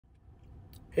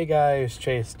Hey guys,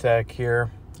 Chase Tech here.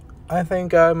 I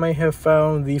think I may have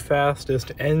found the fastest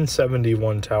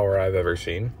N71 tower I've ever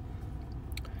seen.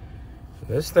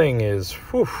 This thing is,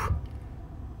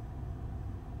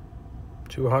 200.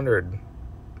 200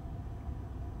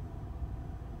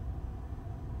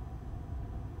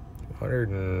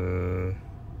 and...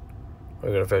 We're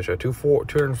going to finish at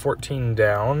 214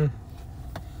 down.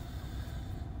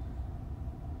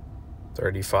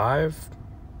 35.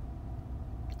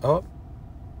 Up.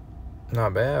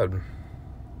 Not bad.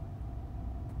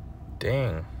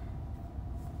 Dang.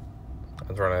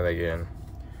 Let's run that again.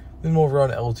 Then we'll run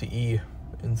LTE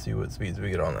and see what speeds we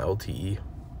get on LTE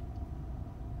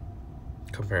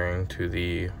comparing to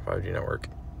the 5G network.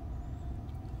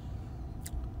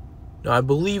 Now, I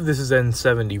believe this is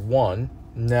N71.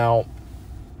 Now,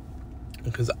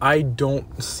 because I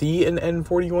don't see an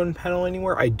N41 panel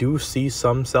anywhere, I do see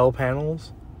some cell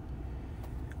panels.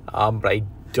 But I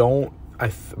don't.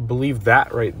 I believe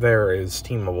that right there is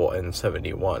T-Mobile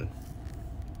N71.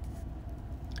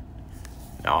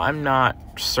 Now, I'm not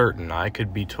certain. I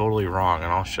could be totally wrong,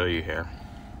 and I'll show you here.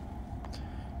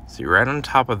 See, right on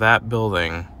top of that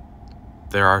building,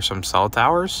 there are some cell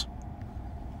towers.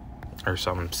 Or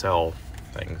some cell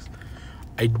things.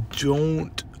 I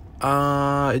don't...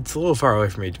 it's a little far away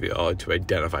for me to be able to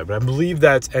identify, but I believe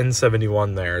that's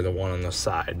N71 there, the one on the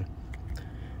side.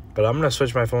 But I'm going to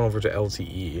switch my phone over to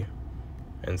LTE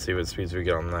and see what speeds we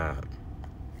get on that.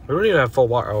 We don't even have full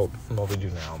wire. Oh, well, we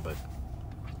do now, but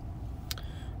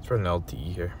let's run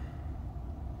LTE here.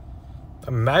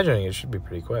 I'm imagining it should be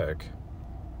pretty quick.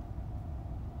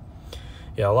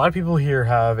 Yeah, a lot of people here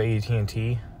have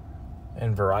AT&T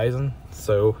and Verizon,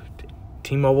 so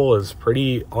T-Mobile is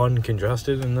pretty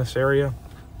uncongested in this area.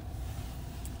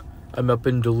 I'm up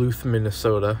in Duluth,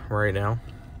 Minnesota right now.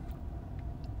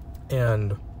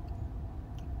 And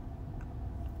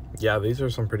yeah, these are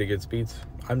some pretty good speeds.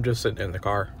 I'm just sitting in the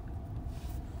car.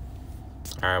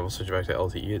 Alright, we'll switch back to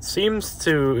LTE. It seems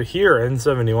to, here,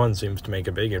 N71 seems to make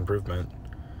a big improvement.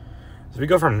 So we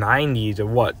go from 90 to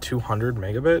what, 200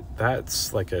 megabit?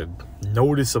 That's like a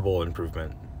noticeable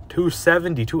improvement.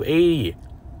 270, 280,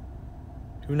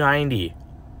 290.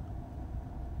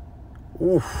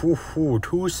 Ooh,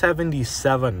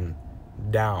 277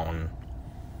 down.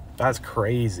 That's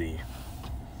crazy.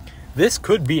 This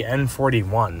could be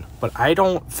N41, but I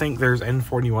don't think there's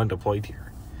N41 deployed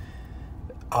here.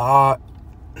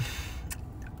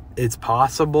 It's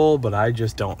possible, but I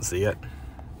just don't see it.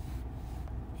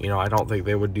 You know, I don't think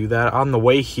they would do that. On the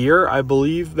way here, I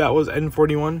believe that was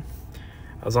N41.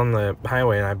 I was on the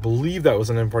highway, and I believe that was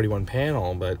an N41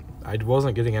 panel, but I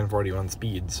wasn't getting N41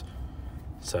 speeds.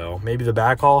 So maybe the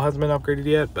backhaul hasn't been upgraded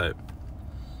yet, but...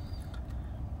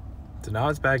 So now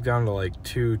it's back down to like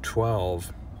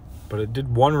 212. But it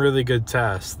did one really good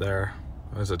test there.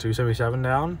 Was it 277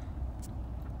 down?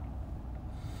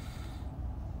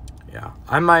 Yeah.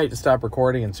 I might stop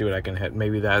recording and see what I can hit.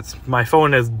 Maybe that's... My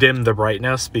phone has dimmed the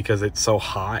brightness because it's so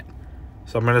hot.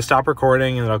 So I'm going to stop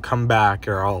recording and I'll come back,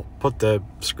 or I'll put the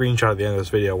screenshot at the end of this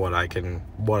video what I can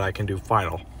do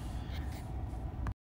final.